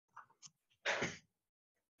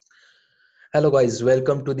Hello guys,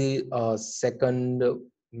 welcome to the second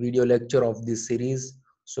video lecture of this series.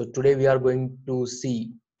 So today we are going to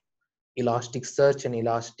see Elasticsearch and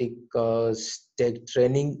Elasticsearch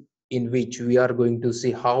training, in which we are going to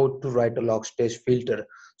see how to write a Logstash filter.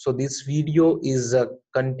 So this video is a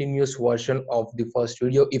continuous version of the first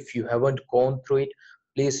video. If you haven't gone through it,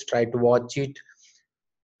 please try to watch it,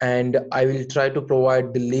 and I will try to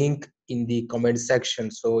provide the link in the comment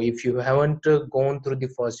section. So if you haven't gone through the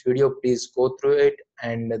first video, please go through it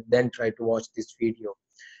and then try to watch this video.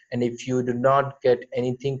 And if you do not get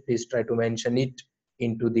anything, please try to mention it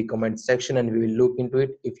into the comment section and we will look into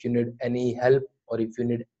it. If you need any help or if you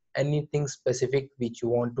need anything specific which you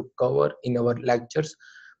want to cover in our lectures,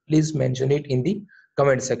 please mention it in the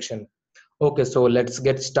comment section. Okay, so let's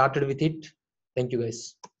get started with it. Thank you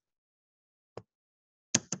guys.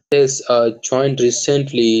 Yes, joined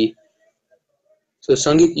recently. So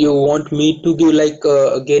Sangeet, you want me to give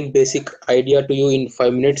again basic idea to you in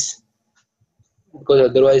 5 minutes, because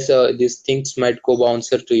otherwise these things might go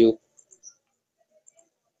bouncer to you.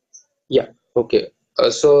 Yeah, okay.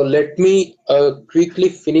 So let me quickly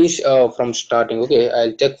finish from starting. Okay,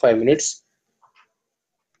 I'll take 5 minutes.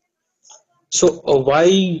 So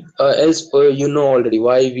why, as you know already,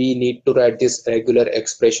 why we need to write this regular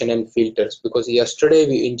expression and filters? Because yesterday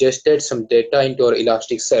we ingested some data into our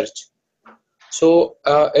Elasticsearch. So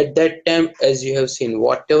at that time, as you have seen,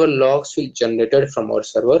 whatever logs will generated from our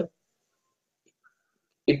server,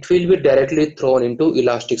 it will be directly thrown into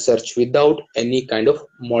Elasticsearch without any kind of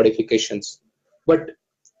modifications. But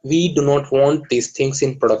we do not want these things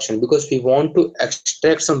in production, because we want to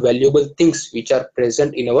extract some valuable things which are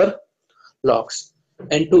present in our logs.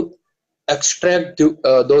 And to extract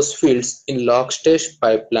those fields in Logstash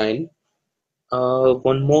pipeline,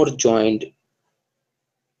 one more joined.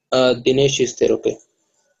 Dinesh is there, okay.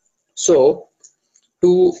 So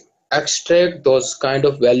to extract those kind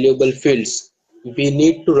of valuable fields, we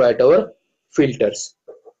need to write our filters.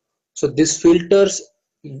 So these filters,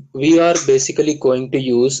 we are basically going to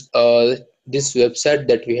use this website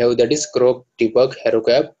that we have, that is grok.com.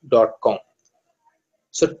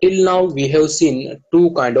 So till now we have seen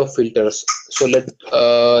two kind of filters. So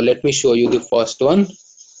let me show you the first one.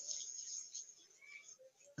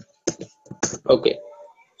 Okay,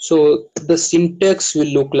 so the syntax will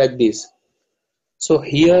look like this. So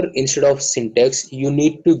here, instead of syntax, you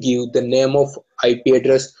need to give the name of IP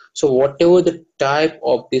address. So whatever the type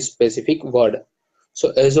of this specific word.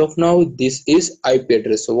 So as of now, this is IP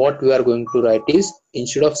address. So what we are going to write is,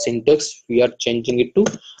 instead of syntax, we are changing it to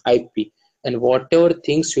IP. And whatever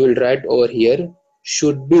things we will write over here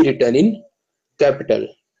should be written in capital.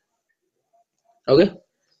 Okay.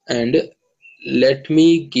 And let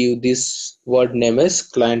me give this word name as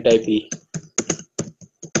client IP.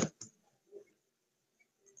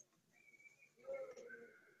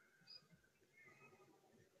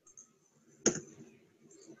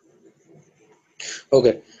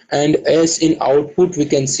 Okay, and as in output we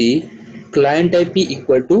can see client IP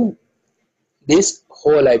equal to this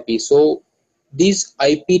whole IP. So these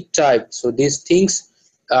IP type, so these things,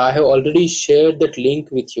 I have already shared that link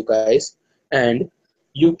with you guys, and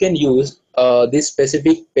you can use this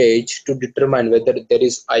specific page to determine whether there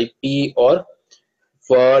is IP or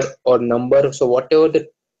word or number. So whatever the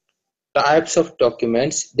types of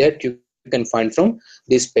documents that you can find from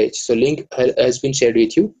this page. So link has been shared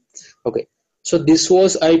with you. Okay, so this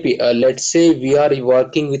was IP. Let's say we are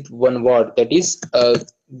working with one word, that is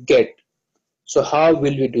get. So how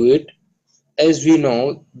will we do it? As we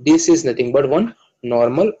know, this is nothing but one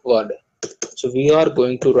normal word. So we are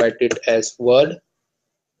going to write it as word,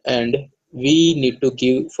 and we need to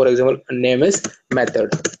give, for example, a name as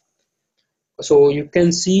method. So you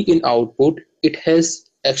can see in output it has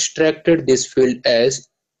extracted this field as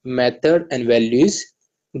method and value is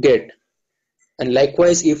get. And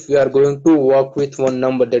likewise, if we are going to work with one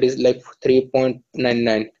number, that is like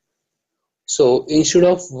 3.99, so instead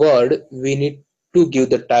of word we need to give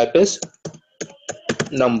the type as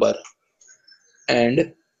number,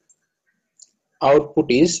 and output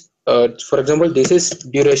is for example, this is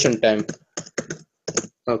duration time.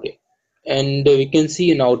 Okay, and we can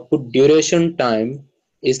see in output duration time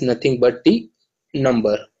is nothing but the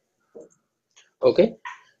number. Okay,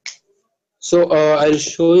 so I'll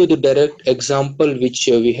show you the direct example which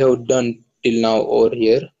we have done till now over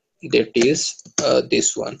here, that is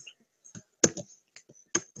this one.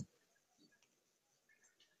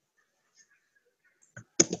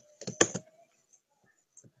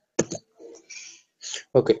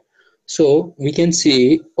 Okay, so we can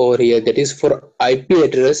see over here, that is for IP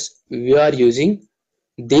address we are using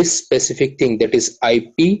this specific thing, that is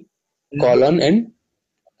IP colon and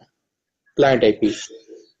client IP.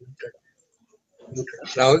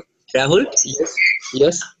 Rahul? Rahul? Yes.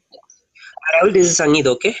 Yes. Rahul, this is Sangeet,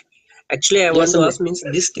 okay? Actually, I want Yes, to Amit. ask means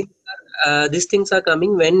these things are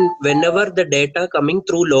coming whenever the data coming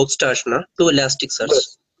through Logstash na, to Elasticsearch.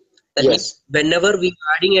 Yes. That means Yes. whenever we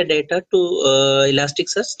adding a data to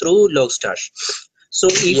Elasticsearch through Logstash. So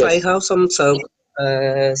if I Yes. have some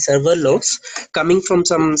server logs coming from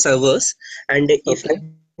some servers, and if I Okay.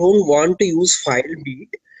 don't want to use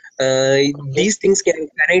Filebeat, these Okay. things can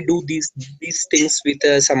I do these things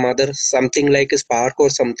with some other something like a Spark or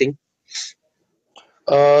something?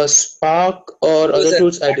 Spark or Because other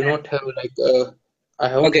tools I do not have I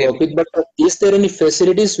haven't okay, worked with, but is there any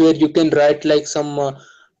facilities where you can write like some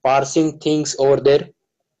parsing things over there?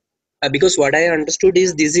 because what I understood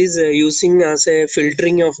is this is using as a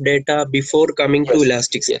filtering of data before coming to Yes.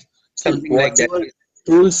 Elasticsearch, Yes. See, something like that. whatever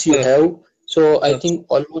tools you Uh, have, so I uh, think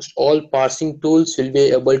almost all parsing tools will be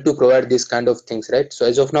able to provide this kind of things, right? So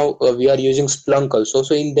as of now, we are using Splunk also.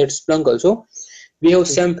 So in that Splunk also, we have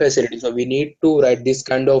same facility. So we need to write this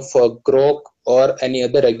kind of Grok or any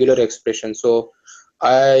other regular expression. So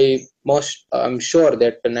I'm sure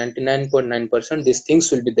that 99.9% these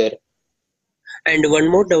things will be there. and one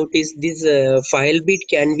more doubt is this Filebeat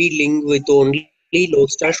can be linked with only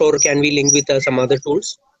Logstash or can we link with some other tools?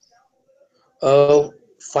 Uh,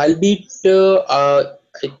 Filebeat, I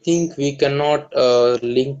think we cannot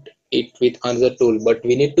link it with another tool, but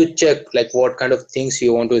we need to check like what kind of things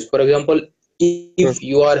you want to use. For example, if Hmm.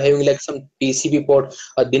 you are having like some TCP port,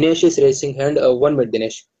 Dinesh is raising hand. 1 minute,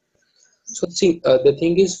 Dinesh. So see, the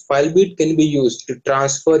thing is, Filebeat can be used to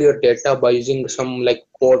transfer your data by using some like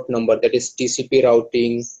port number, that is TCP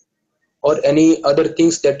routing or any other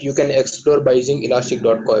things that you can explore by using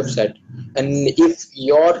elastic.co website. And if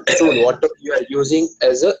your tool, whatever you are using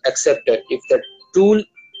as a acceptor, if that tool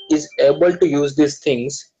is able to use these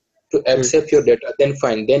things to Hmm. accept your data, then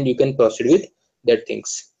fine, then you can proceed with that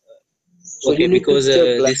things. So Okay, you need to because check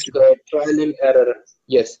like trial and error.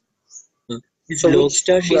 Yes. this So which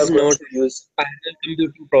tool Logstash you are is going not to use? parallel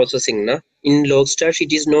computing processing, na? In Logstash,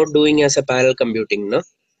 it is not doing as a parallel computing, na?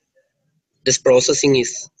 This processing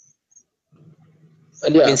is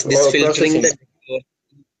And yeah, means this filtering processing. the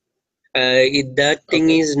that thing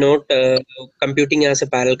Okay. is not computing as a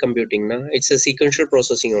parallel computing, na? It's a sequential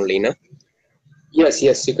processing only, na? Yes,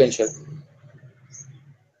 yes, sequential.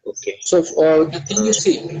 Okay. So the thing is,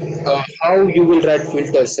 see, how you will write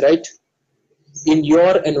filters, right? In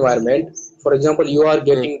your environment, for example, you are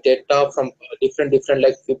Hmm. getting data from different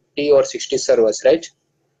like 50 or 60 servers, right?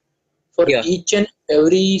 For Yeah. each and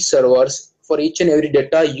every servers, for each and every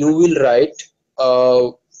data, you will write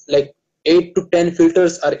like 8 to 10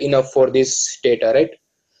 filters are enough for this data, right?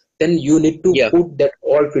 Then you need to Yeah. put that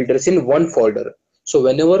all filters in one folder. So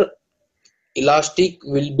whenever Elastic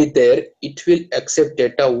will be there, it will accept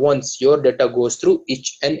data once your data goes through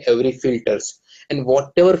each and every filters, and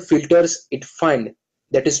whatever filters it find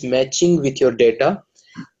that is matching with your data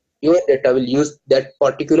will use that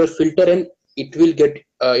particular filter, and it will get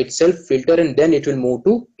itself filter, and then it will move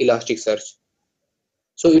to Elasticsearch.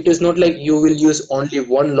 So it is not like you will use only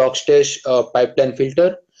one Logstash pipeline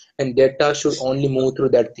filter and data should only move through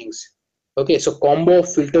that things. Okay, so combo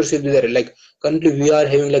of filters will be there. Like currently we are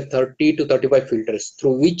having like 30 to 35 filters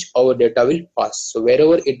through which our data will pass. So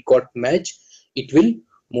wherever it got match, it will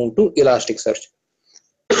move to Elasticsearch.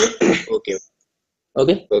 Okay.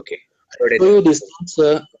 Okay, Okay. I'll Got it. show you these things.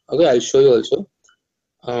 Okay, I'll show you also.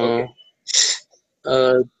 Uh, Okay.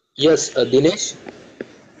 uh, yes, Dinesh.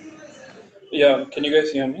 Yeah, can you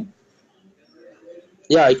guys hear me?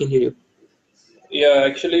 Yeah, I can hear you. Yeah,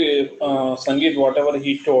 actually, Sangeet, whatever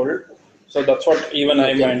he told, so that's what even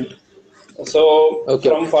I Okay, meant. So okay,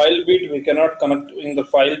 from FileBeat, we cannot connect in the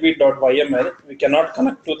FileBeat.yml, we cannot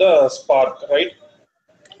connect to the Spark, right?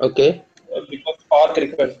 okay. Because Spark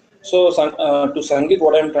requires. So to Sangeet,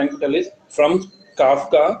 what I'm trying to tell is from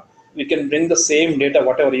Kafka, we can bring the same data,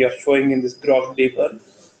 whatever you are showing in this Grok deeper.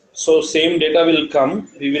 So same data will come.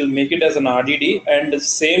 We will make it as an RDD, and the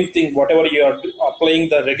same thing, whatever you are applying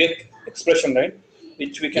the regret expression, right,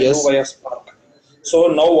 which we can do Yes, via Spark. So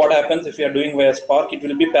now what happens if you are doing via Spark? It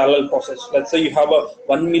will be parallel process. Let's say you have a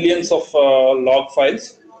 1 millions of log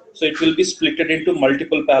files, so it will be splitted into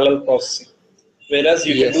multiple parallel processing. Whereas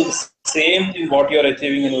you can do the yes, same thing what you are achieving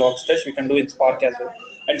in Logstash, you can do in Spark as well.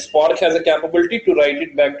 And Spark has a capability to write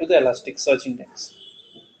it back to the Elasticsearch index.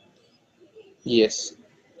 yes.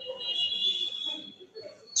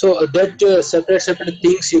 So that separate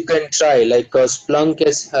things you can try. Like Splunk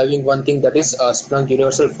is having one thing, that is Splunk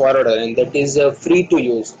Universal Forwarder, and that is free to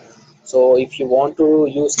use. So if you want to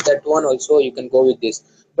use that one also, you can go with this.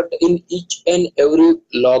 but in each and every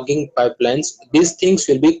logging pipelines these things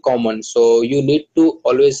will be common, so you need to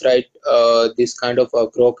always write this kind of a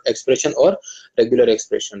Grok expression or regular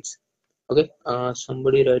expressions. Okay,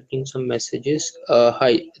 somebody writing some messages.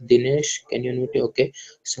 Hi Dinesh, can you mute? Okay,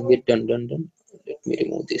 Sangeet, done. Let me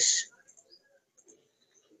remove this.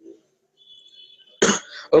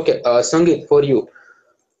 Okay, Sangeet, for you.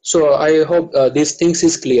 So I hope these things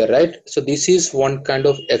is clear, right? So this is one kind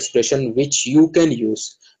of expression which you can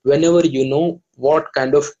use whenever you know what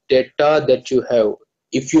kind of data that you have.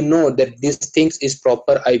 If you know that this things is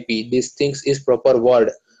proper IP, this things is proper word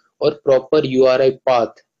or proper URI path,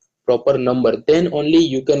 proper number, then only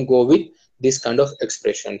you can go with this kind of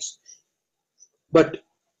expressions. But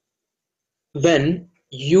when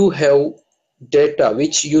you have data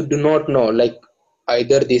which you do not know, like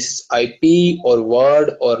either this IP or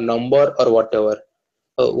word or number or whatever.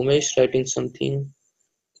 Umesh writing something.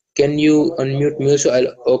 Can you unmute me? So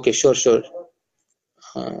I'll, okay, sure.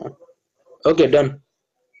 Uh, okay, done.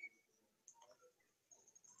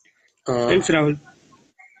 Uh, Thanks, Rahul.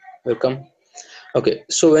 welcome. Okay,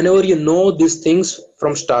 so whenever you know these things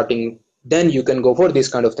from starting, then you can go for these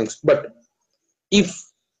kind of things. But if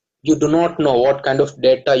you do not know what kind of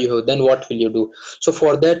data you have, then what will you do? So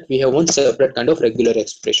for that, we have one separate kind of regular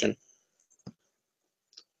expression.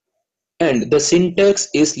 And the syntax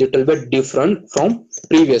is little bit different from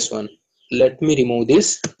previous one. Let me remove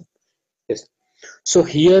this. Yes. So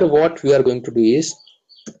here what we are going to do is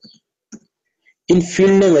in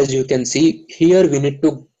field name, as you can see here, we need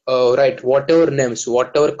to write whatever names,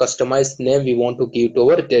 whatever customized name we want to give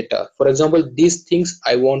to our data. For example, these things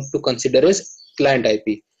I want to consider as client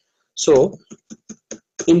IP. So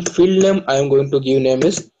in field name, I am going to give name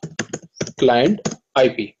as client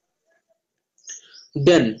IP.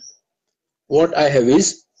 Then what I have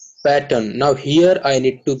is pattern. Now here I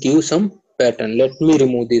need to give some pattern. Let me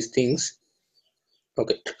remove these things.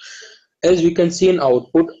 Okay, as we can see in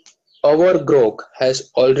output, our Grok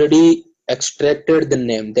has already extracted the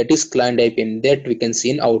name, that is client IP, that we can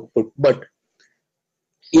see in output, but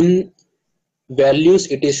in values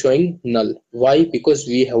it is showing null. Why? Because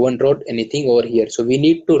we haven't wrote anything over here, so we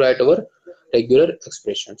need to write our regular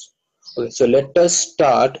expressions. Okay, so let us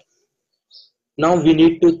start. Now we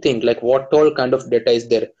need to think like what all kind of data is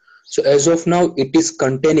there. So as of now it is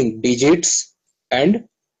containing digits and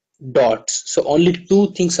dots, so only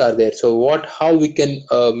two things are there. So what, how we can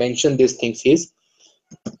mention these things is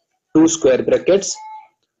two square brackets.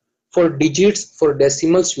 For digits, for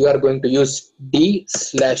decimals we are going to use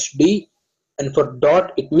d/d, and for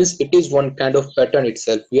dot it means it is one kind of pattern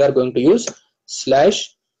itself, we are going to use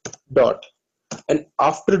slash dot. And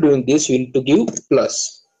after doing this we need to give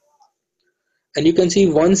plus, and you can see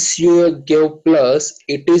once you give plus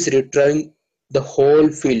it is retrieving the whole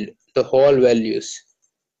field, the whole values.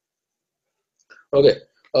 Okay,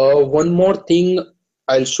 one more thing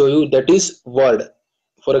I'll show you, that is word.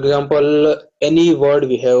 For example, any word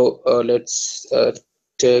we have, let's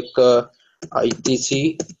take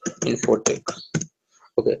ITC infotech.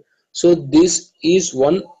 Okay, so this is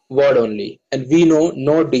one word only, and we know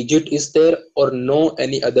no digit is there or no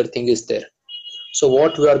any other thing is there. So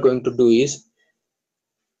what we are going to do is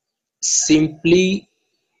simply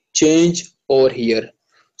change over here.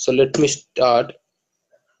 So let me start,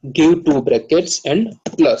 give two brackets and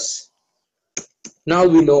plus. Now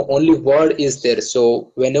we know only word is there,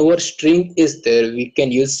 so whenever string is there we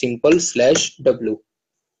can use simple slash w.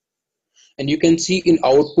 And you can see in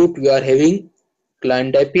output we are having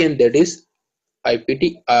client IP, and that is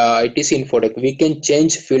ITC infotech. We can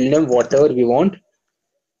change field name whatever we want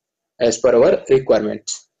as per our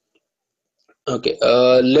requirements. Okay,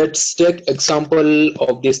 let's take example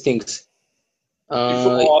of these things. If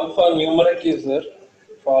Uh, alpha numeric is there,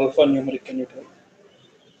 for alpha numeric, can you tell?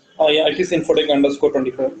 Oh yeah, it is infotech underscore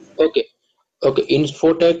 25. okay, okay,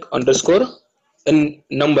 infotech underscore and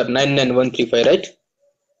number 99135, right?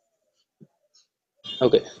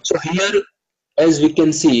 Okay, so here as we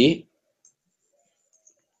can see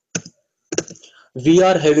we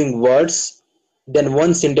are having words, then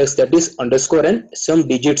one syntax, that is underscore, and some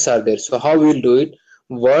digits are there. So how we will do it?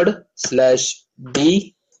 Word slash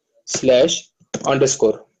d slash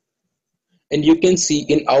underscore, and you can see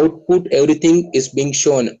in output everything is being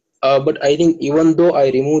shown. But I think even though I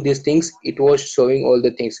remove these things, it was showing all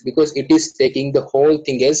the things because it is taking the whole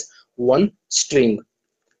thing as one string.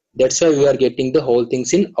 That's why we are getting the whole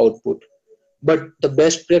things in output. But the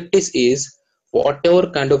best practice is whatever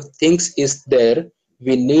kind of things is there,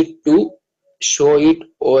 we need to show it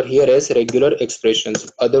over here as regular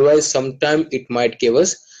expressions. Otherwise, sometime it might give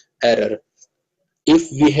us error.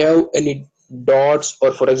 If we have any dots,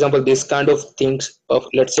 or for example this kind of things of,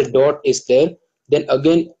 let's say dot is there, then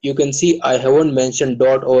again you can see I haven't mentioned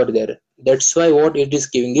dot over there. That's why what it is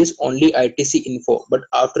giving is only ITC info, but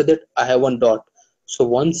after that I have one dot. So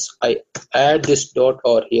once I add this dot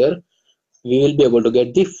over here, we will be able to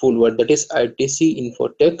get the full word, that is ITC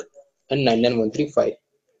Infotech and 99135.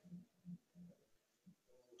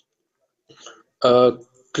 uh,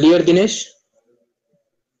 Clear, Dinesh?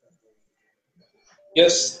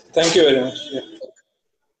 Yes, thank you very much. Yeah.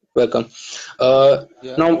 Welcome.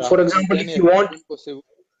 Yeah, Now for is example, any if you want, exclusion possible?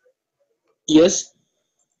 yes.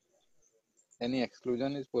 Any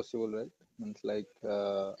exclusion is possible, right? Means like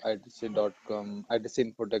itc.com,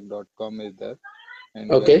 itcinfotech.com is there, and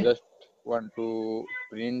we are Okay. just want to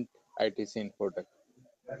print ITC Infotech.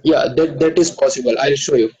 Yeah, Is that that is possible?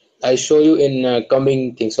 possible. I'll show you in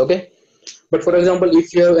coming things. Okay. But for Yeah, example,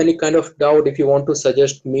 if you have any kind of doubt, if you want to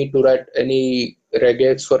suggest me to write any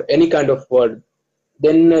regex for any kind of word,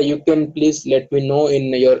 then you can please let me know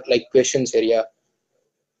in your like questions area,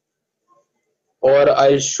 or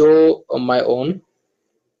I'll show my own,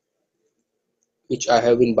 which I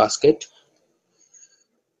have in basket.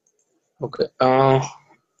 Okay.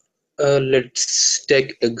 Let's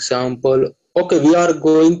take example. Okay, we are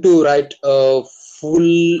going to write a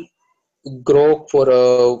full grok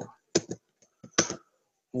for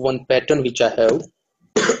one pattern which I have.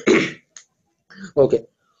 Okay,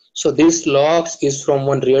 so this logs is from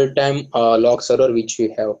one real-time log server which we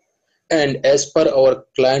have, and as per our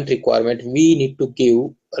client requirement, we need to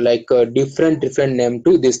give like a different name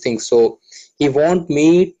to this thing. So he want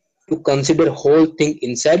me to consider whole thing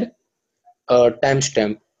inside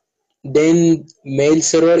timestamp. Then mail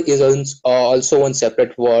server is also one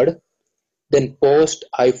separate word. Then post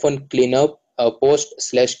hyphen cleanup, post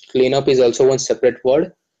slash cleanup is also one separate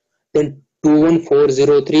word. Then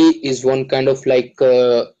 21403 is one kind of like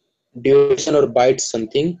duration or bytes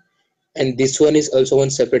something, and this one is also one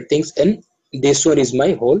separate things, and this one is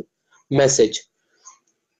my whole message.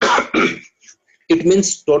 It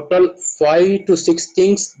means total 5 to 6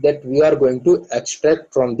 things that we are going to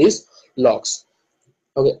extract from these logs.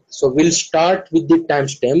 Okay, so we'll start with the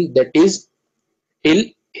timestamp, that is till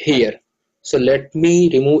here. So let me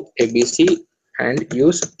remove ABC and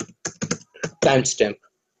use timestamp.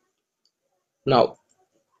 Now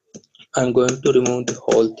I'm going to remove the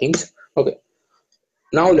whole things. Okay,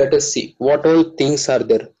 now let us see what all things are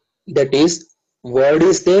there. That is, word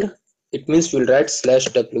is there. It means we'll write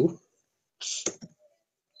 /w/w.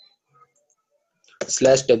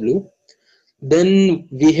 Then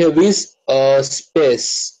we have is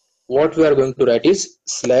space. What we are going to write is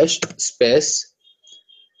slash space.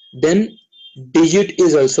 Then digit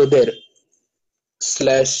is also there,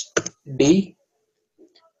 slash d.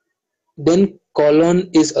 Then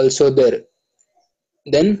colon is also there,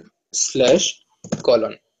 then slash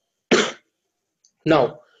colon.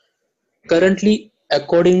 Now currently,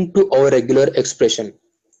 according to our regular expression,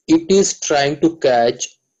 it is trying to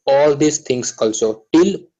catch all these things also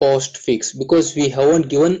till postfix, because we haven't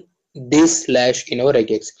given this slash in our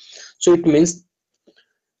regex. So it means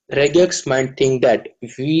regex might think that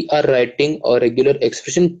we are writing a regular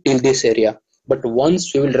expression till this area, but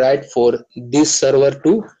once we will write for this server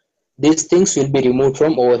to, these things will be removed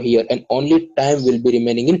from over here and only time will be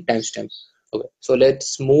remaining in timestamp. Okay, so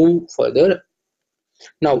let's move further.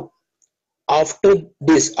 Now after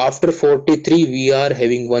this, after 43, we are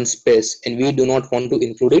having one space and we do not want to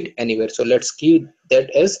include it anywhere. So let's give that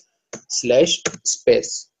as slash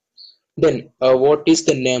space. Then what is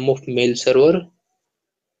the name of mail server?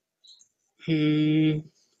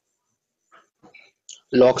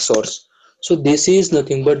 Log source. So this is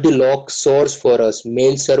nothing but the log source for us,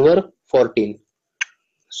 mail server 14.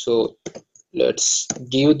 So let's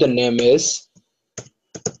give the name as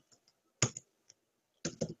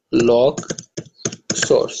log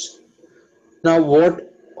source. Now what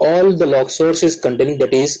all the log source is containing,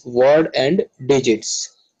 that is word and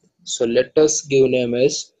digits. So let us give name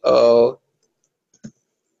as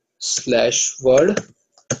slash word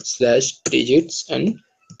slash digits and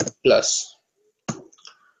plus.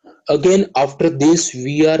 Again after this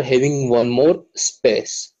we are having one more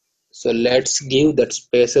space. So let's give that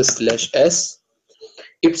space as slash s.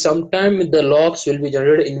 If sometime the logs will be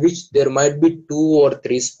generated in which there might be 2 or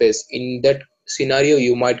 3 space, in that scenario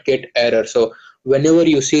you might get error. So whenever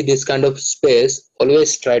you see this kind of space,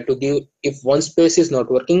 always try to give, if one space is not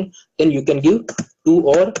working, then you can give 2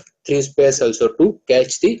 or 3 space also to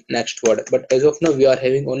catch the next word. But as of now we are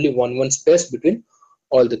having only one space between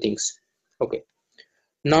all the things. Okay,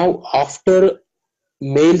 now after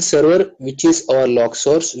mail server, which is our log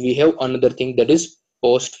source, we have another thing, that is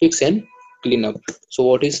postfix and cleanup. So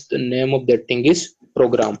what is the name of that thing is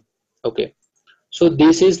program. Okay, so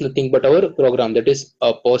this is nothing but our program, that is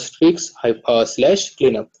a postfix slash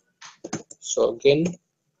cleanup. So again,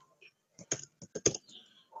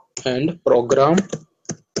 and program,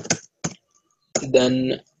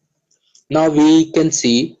 then now we can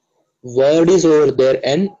see word is over there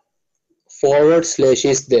and forward slash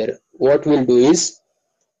is there. What we'll do is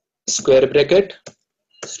square bracket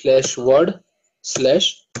slash word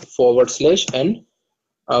slash forward slash and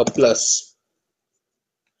plus,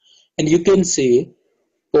 and you can see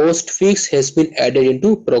postfix has been added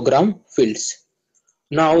into program fields.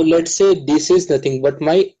 Now let's say this is nothing but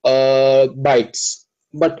my bytes,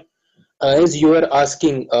 but as you are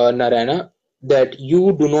asking Narayana, that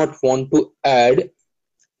you do not want to add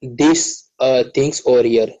these things over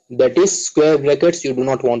here, that is square brackets you do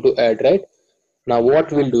not want to add, right? Now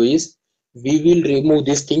what we'll do is we will remove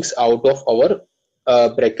these things out of our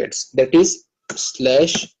brackets, that is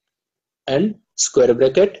slash and square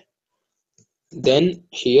bracket. Then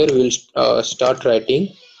here we'll start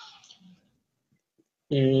writing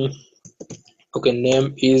okay,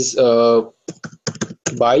 name is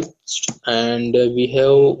bytes, and we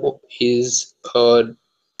have is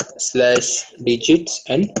slash digits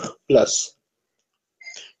and plus.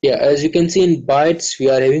 Yeah, as you can see in bytes we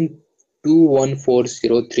are having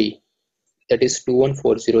 21403, that is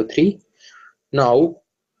 21403. Now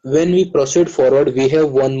when we proceed forward we have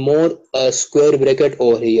one more square bracket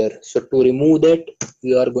over here, so to remove that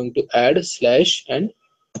we are going to add slash and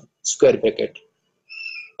square bracket.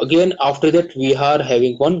 Again after that we are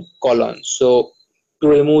having one colon, so to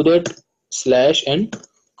remove that slash and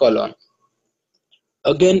colon.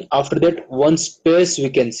 Again after that one space we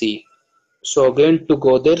can see, so again to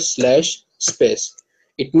go there slash space.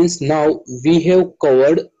 It means now we have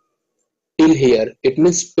covered till here, it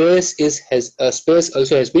means space is has space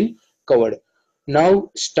also has been covered. Now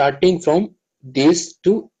starting from this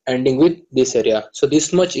to ending with this area, so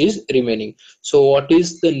this much is remaining. So what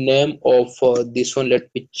is the name of this one? Let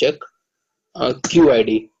me check.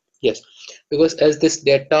 QID. Yes, because as this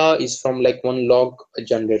data is from like one log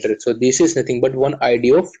generator, so this is nothing but one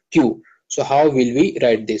ID of Q. So how will we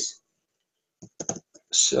write this?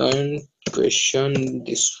 Some question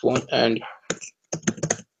this one and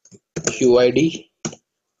QID,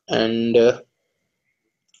 and uh,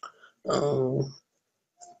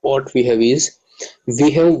 what we have is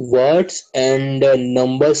we have words and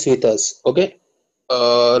numbers with us. Okay,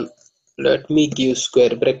 let me give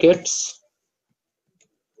square brackets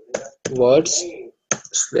words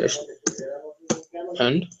slash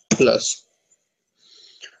and plus.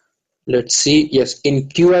 Let's see. Yes, in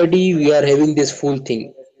QID we are having this full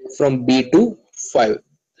thing from B to 5.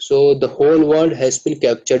 So the whole word has been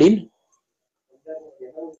captured in.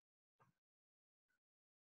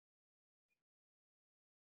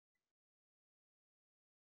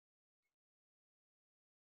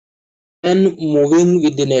 Then moving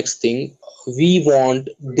with the next thing, we want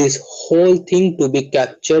this whole thing to be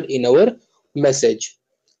captured in our message.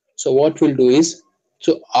 So what we'll do is,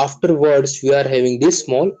 so afterwards we are having this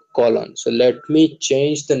small colon. So let me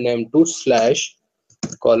change the name to slash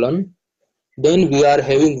colon. Then we are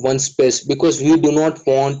having one space because we do not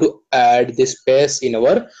want to add the space in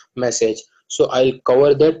our message. So I'll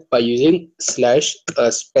cover that by using slash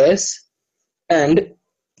space, and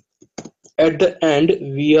at the end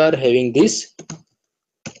we are having this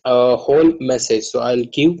whole message. So I'll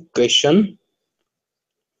give question,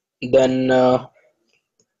 then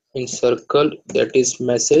in circle that is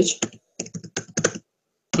message.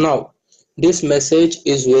 Now this message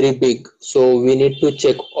is very big, so we need to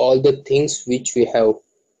check all the things which we have.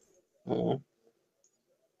 uh,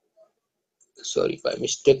 Sorry, by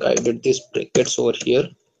mistake I did this brackets over here.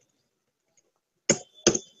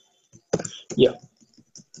 Yeah,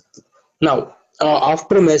 now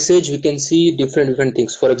after message we can see different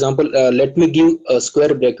things. For example, let me give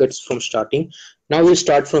square brackets from starting. Now we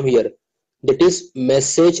start from here, that is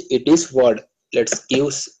message, it is word. Let's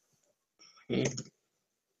give hmm,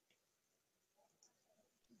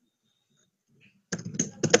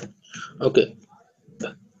 okay,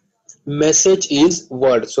 message is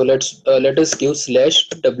word, so let us give slash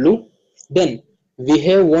w. Then we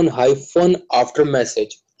have one hyphen after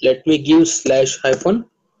message, let me give slash hyphen.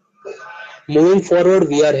 Moving forward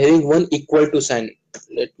we are having one equal to sign,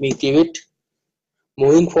 let me give it.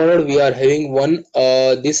 Moving forward we are having one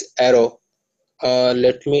this arrow,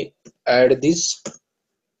 let me add this.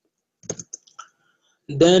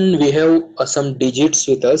 Then we have some digits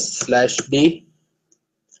with us slash d.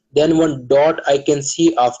 Then one dot I can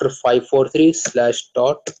see after 543 slash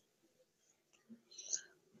dot.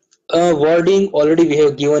 Wording already we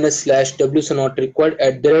have given a slash w, so not required.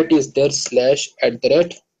 At the rate is there, slash at the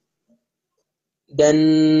rate.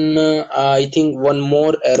 Then I think one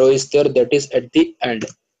more arrow is there, that is at the end,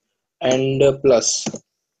 and plus.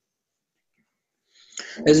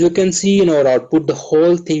 As we can see in our output, the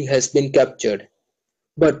whole thing has been captured.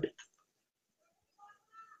 But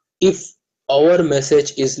if our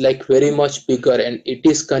message is like very much bigger and it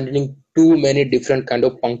is containing too many different kind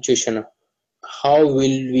of punctuation, how will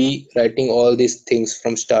we writing all these things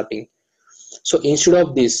from starting? So instead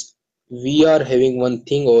of this, we are having one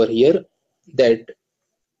thing over here, that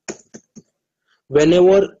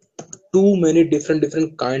whenever too many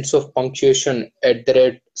different kinds of punctuation, at the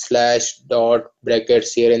rate, slash, dot,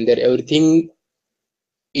 brackets here and there, everything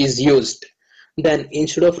is used, then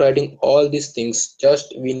instead of writing all these things,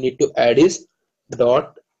 just we need to add is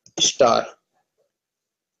dot star,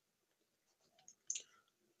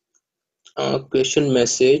 question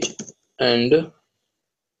message, and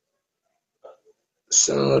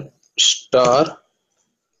star.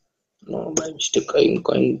 No, by mistake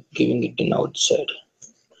I'm giving it in outside.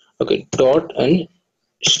 Okay, dot and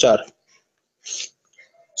star.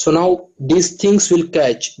 So now these things will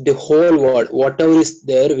catch the whole word, whatever is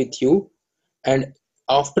there with you, and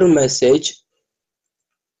after message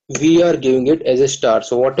we are giving it as a star.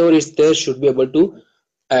 So whatever is there should be able to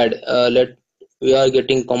add. We are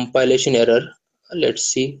getting compilation error. Let's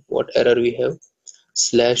see what error we have.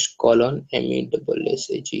 Slash colon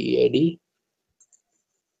MESSAGED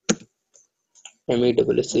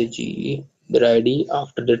MESSAGE the ID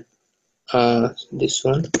after that, this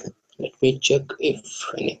one. Let me check if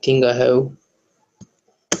anything I have.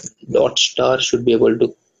 Dot star should be able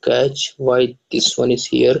to catch why this one is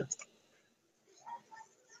here.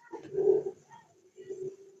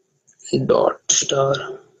 Dot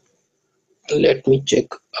star, let me check.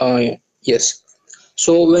 Yes,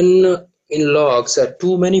 so when in logs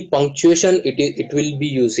too many punctuation it will be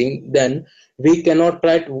using, then we cannot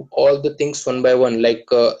write all the things one by one, like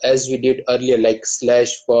as we did earlier, like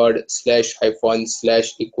slash word, slash hyphen,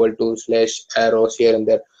 slash equal to, slash arrows here and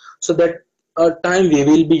there. So that time we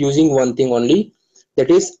will be using one thing only,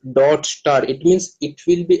 that is dot star. It means it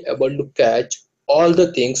will be able to catch all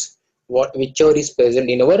the things whichever is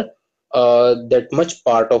present in our that much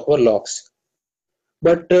part of our logs.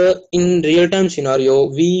 But in real time scenario,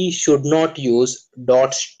 we should not use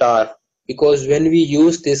dot star, because when we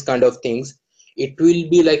use this kind of things, it will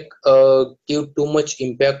be like give too much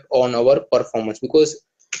impact on our performance, because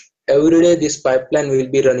every day this pipeline will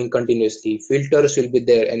be running continuously, filters will be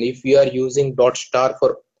there, and if we are using dot star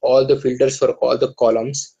for all the filters for all the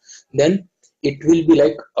columns, then it will be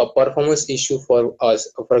like a performance issue for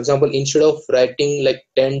us. For example, instead of writing like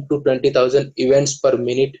 10 to 20,000 events per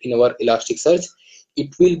minute in our Elasticsearch,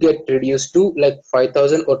 it will get reduced to like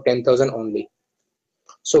 5,000 or 10,000 only.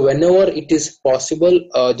 So whenever it is possible,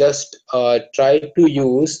 just try to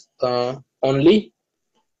use only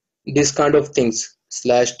this kind of things,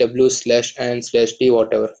 slash w, slash n, slash t,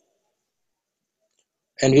 whatever.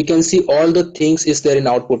 And we can see all the things is there in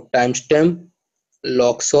output: timestamp,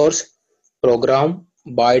 log source, program,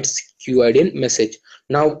 bytes, QID, and message.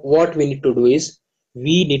 Now what we need to do is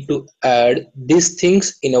we need to add these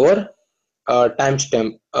things in our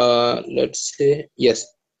timestamp. Let's say, yes,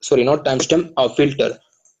 sorry, not timestamp, filter.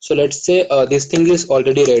 So let's say this thing is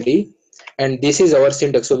already ready, and this is our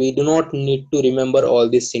syntax, so we do not need to remember all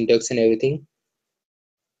this syntax and everything.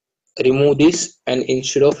 Remove this, and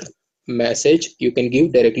instead of message you can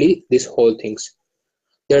give directly this whole things.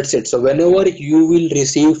 That's it. So whenever you will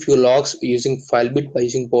receive few logs using Filebeat by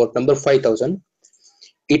using port number 5000,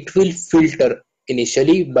 it will filter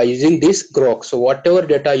initially by using this Grok. So whatever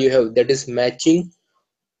data you have that is matching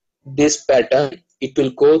this pattern, it will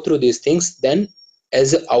go through these things. Then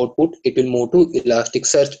as an output, it will move to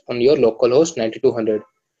Elasticsearch on your localhost 9200.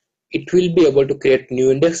 It will be able to create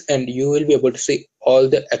new index, and you will be able to see all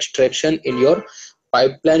the extraction in your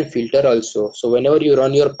pipeline filter also. So whenever you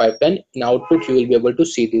run your pipeline in output, you will be able to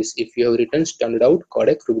see this if you have written standard out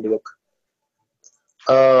codec Ruby debug.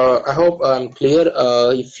 I hope I'm clear.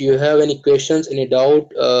 If you have any questions, any doubt,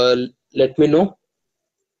 let me know.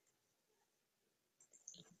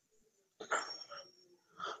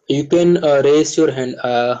 You can raise your hand.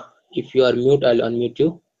 If you are mute, I'll unmute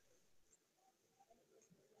you.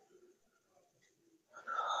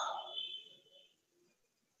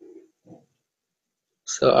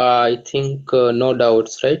 So I think no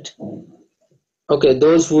doubts, right? Okay,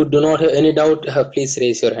 those who do not have any doubt, please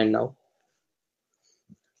raise your hand now.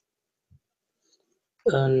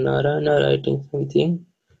 Narana writing something.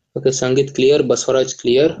 Okay, Sangeet clear, Baswaraj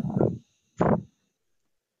clear.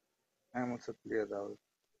 I'm also clear, Rahul.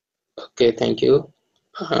 Okay, thank you.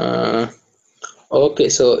 Uh, okay,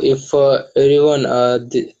 so if everyone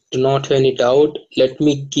do not have any doubt, let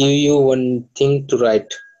me give you one thing to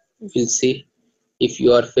write. We'll see. If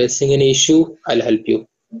you are facing an issue, I'll help you.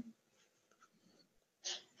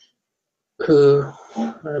 I'm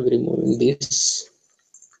removing this,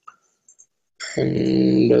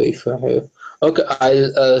 and if I have, okay,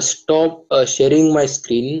 I'll stop sharing my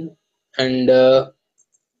screen, and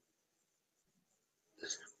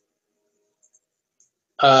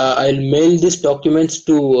I'll mail these documents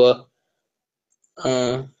to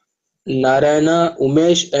uh, Narayana,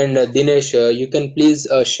 Umesh, and Dinesh. You can please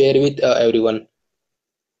share with everyone.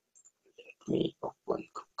 Let me open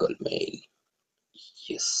Google Mail.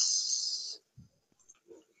 Yes.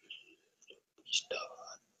 Start.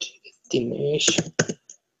 Dinesh,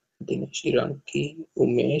 Dinesh Iranki,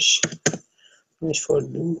 Umesh. Umesh for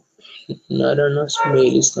you. Narayana's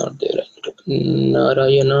mail is not there.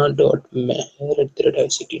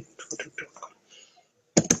 Narayana.meher@icity.com.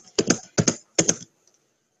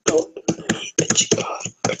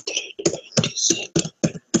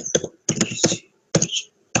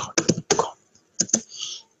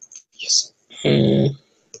 Yes.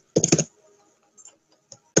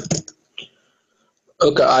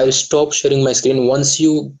 Okay, I'll stop sharing my screen. Once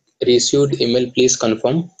you received email, please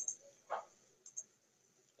confirm.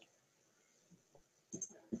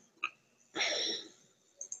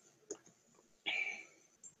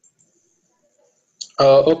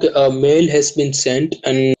 Okay, a mail has been sent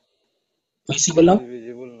and visible It now. is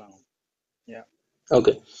visible now. Yeah.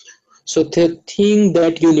 Okay, so the thing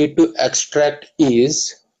that you need to extract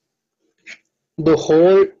is the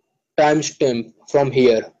whole timestamp from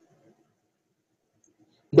here.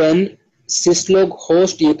 Then syslog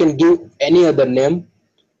host, you can give any other name.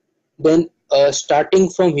 Then starting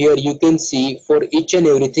from here, you can see for each and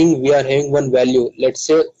everything we are having one value. Let's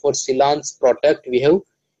say for Silance Protect, we have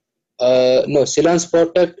no, Silance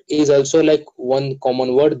Protect is also like one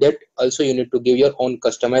common word that also you need to give your own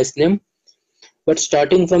customized name. But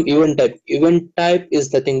starting from event type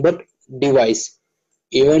is nothing but device.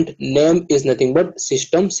 Event name is nothing but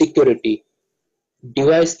system security.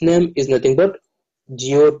 Device name is nothing but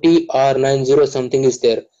GOT-R90 something is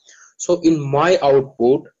there. So in my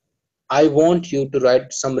output, I want you to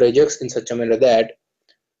write some regex in such a manner that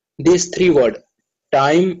these three words,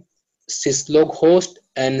 time, syslog host,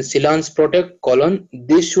 and Silance Protect colon,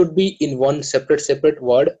 this should be in one separate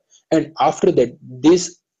word, and after that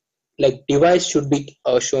this like device should be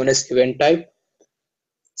shown as event type,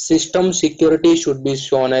 system security should be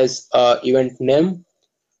shown as event name,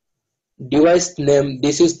 device name,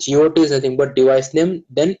 this is GOT is nothing but device name,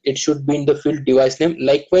 then it should be in the field device name.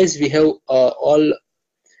 Likewise we have all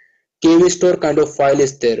KV store kind of file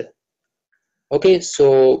is there. Okay,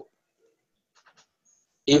 so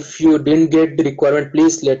if you didn't get the requirement,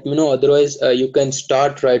 please let me know. Otherwise you can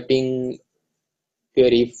start writing here.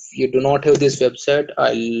 If you do not have this website,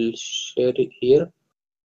 I'll share it here.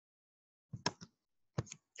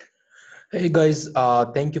 Hey guys,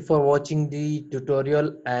 thank you for watching the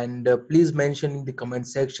tutorial, and please mention in the comment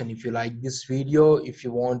section if you like this video, if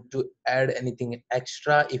you want to add anything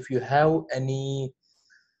extra, if you have any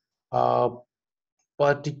uh,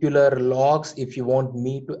 particular logs, if you want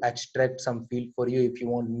me to extract some field for you, if you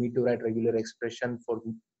want me to write regular expression for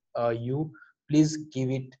you, please give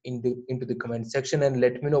it into the comment section and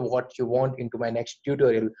let me know what you want into my next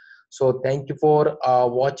tutorial. So thank you for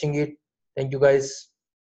watching it. Thank you guys.